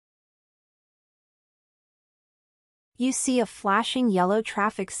You see a flashing yellow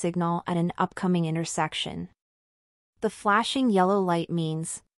traffic signal at an upcoming intersection. The flashing yellow light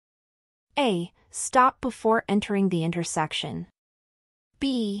means A. Stop before entering the intersection.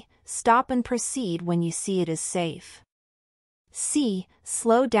 B. Stop and proceed when you see it is safe. C.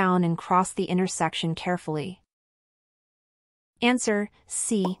 Slow down and cross the intersection carefully. Answer: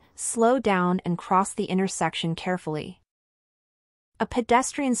 C. Slow down and cross the intersection carefully. A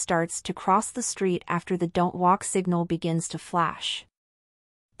pedestrian starts to cross the street after the don't walk signal begins to flash.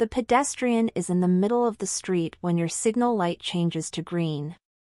 The pedestrian is in the middle of the street when your signal light changes to green.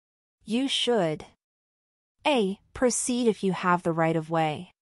 You should A. Proceed if you have the right of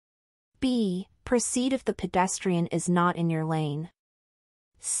way. B. Proceed if the pedestrian is not in your lane.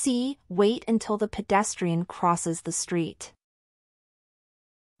 C. Wait until the pedestrian crosses the street.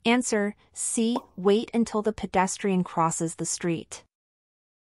 Answer: C. Wait until the pedestrian crosses the street.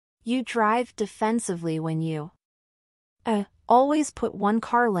 You drive defensively when you A. Always put one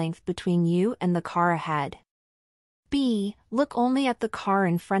car length between you and the car ahead. B. Look only at the car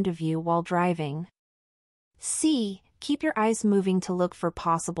in front of you while driving. C. Keep your eyes moving to look for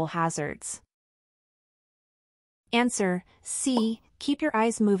possible hazards. Answer: C. Keep your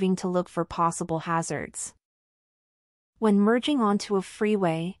eyes moving to look for possible hazards. When merging onto a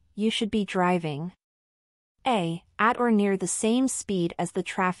freeway, you should be driving A. At or near the same speed as the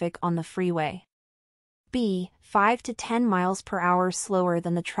traffic on the freeway. B. 5 to 10 miles per hour slower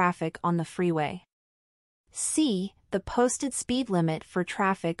than the traffic on the freeway. C. The posted speed limit for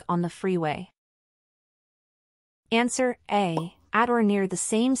traffic on the freeway. Answer: A. At or near the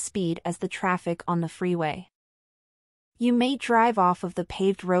same speed as the traffic on the freeway. You may drive off of the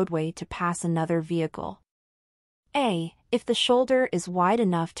paved roadway to pass another vehicle. A. If the shoulder is wide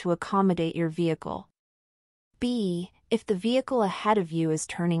enough to accommodate your vehicle. B. If the vehicle ahead of you is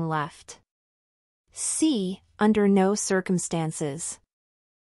turning left. C. Under no circumstances.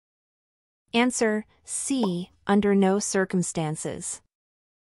 Answer: C. Under no circumstances.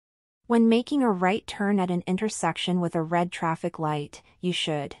 When making a right turn at an intersection with a red traffic light, you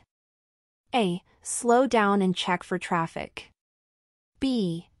should A. Slow down and check for traffic.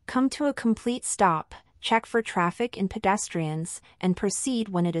 B. Come to a complete stop, check for traffic and pedestrians, and proceed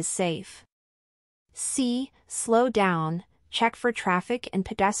when it is safe. C. Slow down, check for traffic and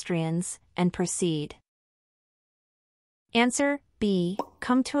pedestrians, and proceed. Answer: B.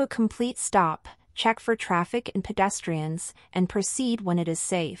 Come to a complete stop, check for traffic and pedestrians, and proceed when it is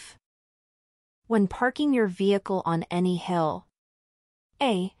safe. When parking your vehicle on any hill.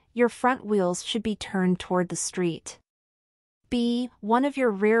 A. Your front wheels should be turned toward the street. B. One of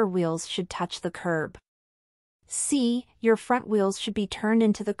your rear wheels should touch the curb. C. Your front wheels should be turned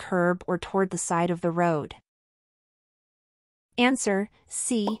into the curb or toward the side of the road. Answer: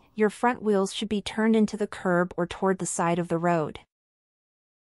 C. Your front wheels should be turned into the curb or toward the side of the road.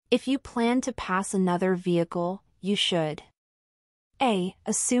 If you plan to pass another vehicle, you should A.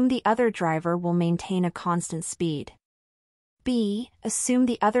 Assume the other driver will maintain a constant speed. B. Assume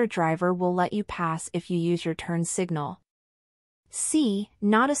the other driver will let you pass if you use your turn signal. C.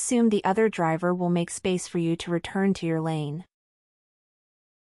 Not assume the other driver will make space for you to return to your lane.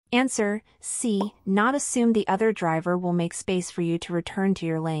 Answer: C. Not assume the other driver will make space for you to return to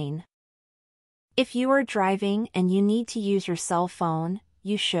your lane. If you are driving and you need to use your cell phone,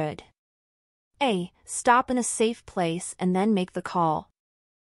 you should A. Stop in a safe place and then make the call.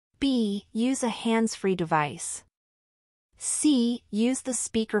 B. Use a hands-free device. C. Use the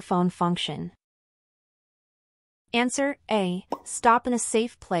speakerphone function. Answer: A. Stop in a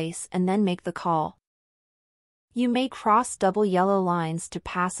safe place and then make the call. You may cross double yellow lines to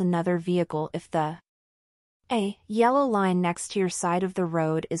pass another vehicle if the A. Yellow line next to your side of the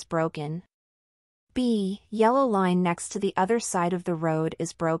road is broken. B. Yellow line next to the other side of the road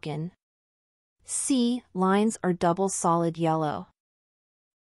is broken. C. Lines are double solid yellow.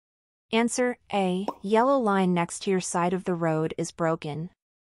 Answer: A. Yellow line next to your side of the road is broken.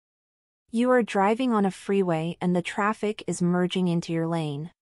 You are driving on a freeway and the traffic is merging into your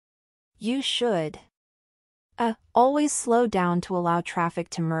lane. You should A. Always slow down to allow traffic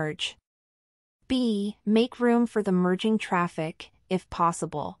to merge. B. Make room for the merging traffic, if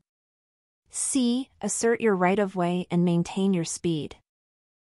possible. C. Assert your right-of-way and maintain your speed.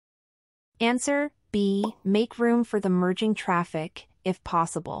 Answer: B. Make room for the merging traffic, if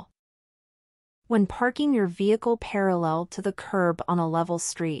possible. When parking your vehicle parallel to the curb on a level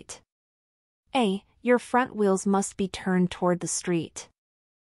street. A. Your front wheels must be turned toward the street.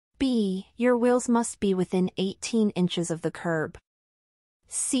 B. Your wheels must be within 18 inches of the curb.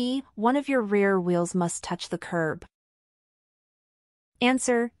 C. One of your rear wheels must touch the curb.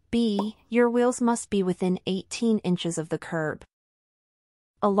 Answer: B. Your wheels must be within 18 inches of the curb.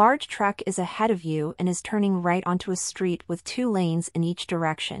 A large truck is ahead of you and is turning right onto a street with 2 lanes in each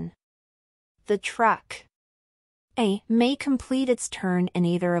direction. The truck A. may complete its turn in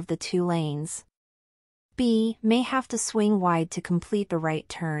either of the 2 lanes. B. may have to swing wide to complete the right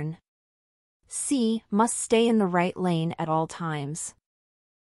turn. C. must stay in the right lane at all times.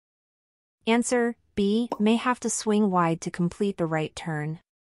 Answer: B. may have to swing wide to complete the right turn.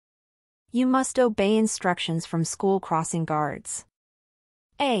 You must obey instructions from school crossing guards.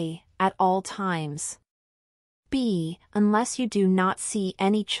 A. at all times. B. unless you do not see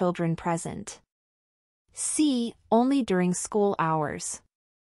any children present. C. only during school hours.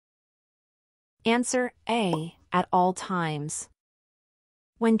 Answer: A. at all times.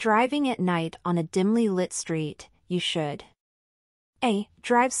 When driving at night on a dimly lit street, you should A.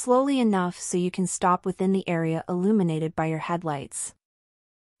 drive slowly enough so you can stop within the area illuminated by your headlights.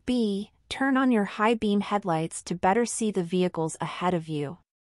 B. turn on your high-beam headlights to better see the vehicles ahead of you.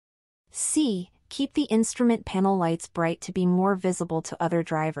 C. keep the instrument panel lights bright to be more visible to other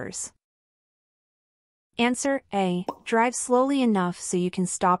drivers. Answer: A. drive slowly enough so you can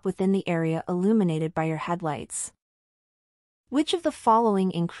stop within the area illuminated by your headlights. Which of the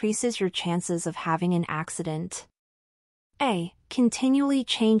following increases your chances of having an accident? A. continually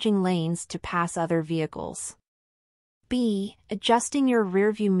changing lanes to pass other vehicles. B. adjusting your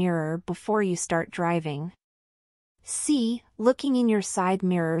rearview mirror before you start driving. C. looking in your side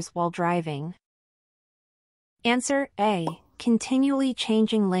mirrors while driving. Answer: A. continually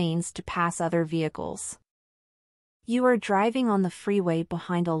changing lanes to pass other vehicles. You are driving on the freeway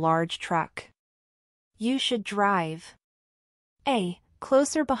behind a large truck. You should drive A.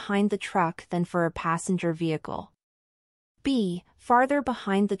 closer behind the truck than for a passenger vehicle. B. farther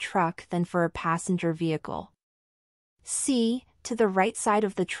behind the truck than for a passenger vehicle. C. to the right side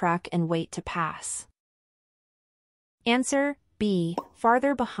of the truck and wait to pass. Answer: B.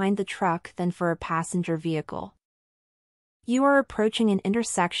 farther behind the truck than for a passenger vehicle. You are approaching an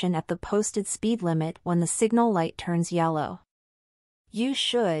intersection at the posted speed limit when the signal light turns yellow. You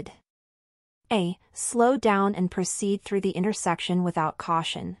should A. slow down and proceed through the intersection without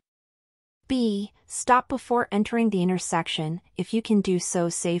caution. B. stop before entering the intersection if you can do so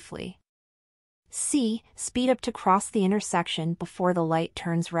safely. C. speed up to cross the intersection before the light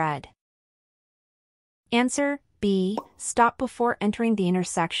turns red. Answer: B. stop before entering the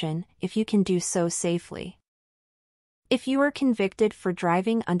intersection if you can do so safely. If you are convicted for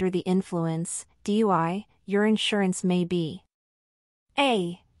driving under the influence, DUI, your insurance may be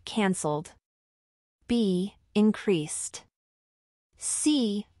A. cancelled. B. increased.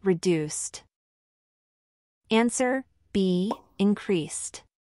 C. reduced. Answer: B. increased.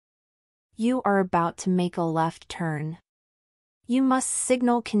 You are about to make a left turn. You must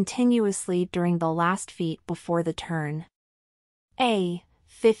signal continuously during the last feet before the turn. A.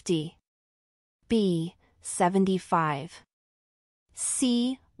 50. B. 75.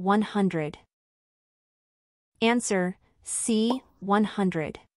 C. 100. Answer: C.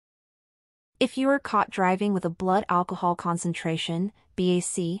 100. If you are caught driving with a blood alcohol concentration,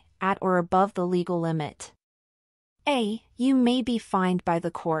 BAC, at or above the legal limit. A. You may be fined by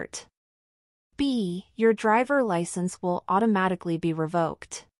the court. B. Your driver license will automatically be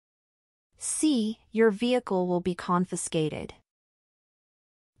revoked. C. Your vehicle will be confiscated.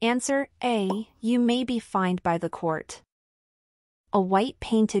 Answer: A. You may be fined by the court. A white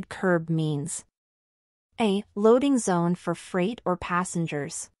painted curb means A. loading zone for freight or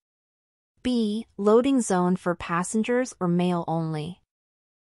passengers. B. loading zone for passengers or mail only.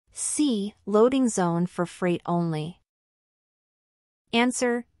 C. loading zone for freight only.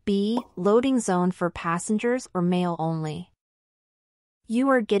 Answer: B. loading zone for passengers or mail only. You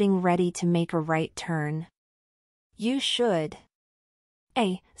are getting ready to make a right turn. You should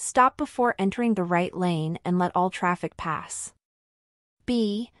A. stop before entering the right lane and let all traffic pass.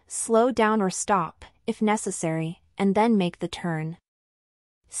 B. slow down or stop, if necessary, and then make the turn.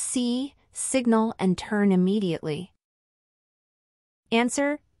 C. signal and turn immediately.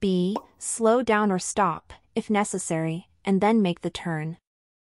 Answer: B. slow down or stop, if necessary, and then make the turn.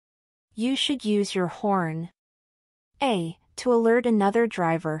 You should use your horn. A. to alert another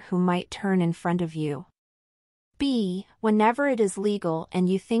driver who might turn in front of you. B. whenever it is legal and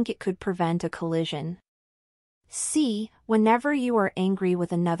you think it could prevent a collision. C. whenever you are angry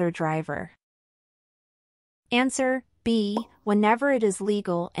with another driver. Answer: B. whenever it is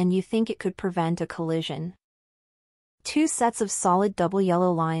legal and you think it could prevent a collision. 2 sets of solid double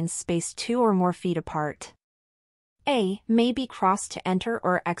yellow lines spaced 2 or more feet apart. A. may be crossed to enter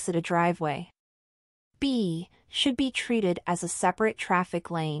or exit a driveway. B. Should be treated as a separate traffic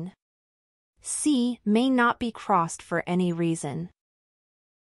lane. C. May not be crossed for any reason.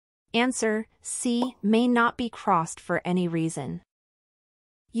 Answer: C. May not be crossed for any reason.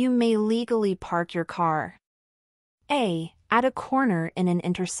 You may legally park your car. A. At a corner in an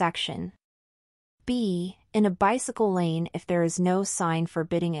intersection. B. In a bicycle lane if there is no sign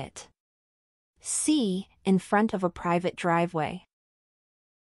forbidding it. C. In front of a private driveway.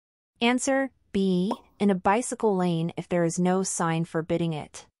 Answer: B. In a bicycle lane if there is no sign forbidding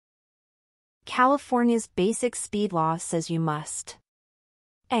it. California's basic speed law says you must: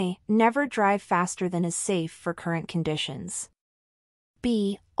 A. Never drive faster than is safe for current conditions.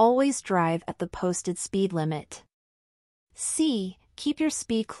 B. Always drive at the posted speed limit. C. Keep your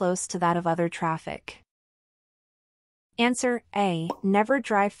speed close to that of other traffic. Answer: A. Never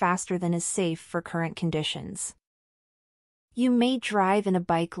drive faster than is safe for current conditions. You may drive in a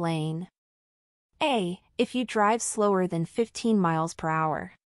bike lane. A. If you drive slower than 15 miles per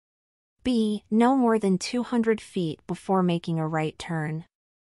hour. B. No more than 200 feet before making a right turn.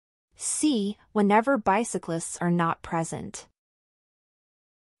 C. Whenever bicyclists are not present.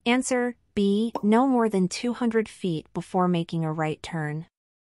 Answer: B. No more than 200 feet before making a right turn.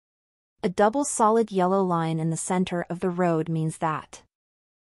 A double solid yellow line in the center of the road means that: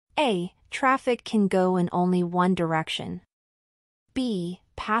 A. Traffic can go in only one direction. B.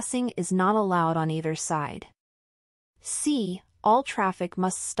 Passing is not allowed on either side. C. All traffic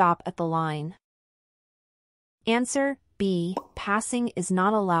must stop at the line. Answer: B. Passing is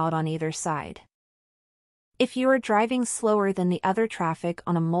not allowed on either side. If you are driving slower than the other traffic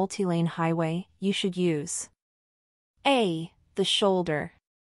on a multi-lane highway, you should use: A. The shoulder.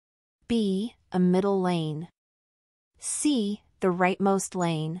 B. A middle lane. C. The rightmost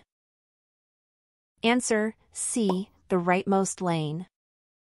lane. Answer: C. The rightmost lane.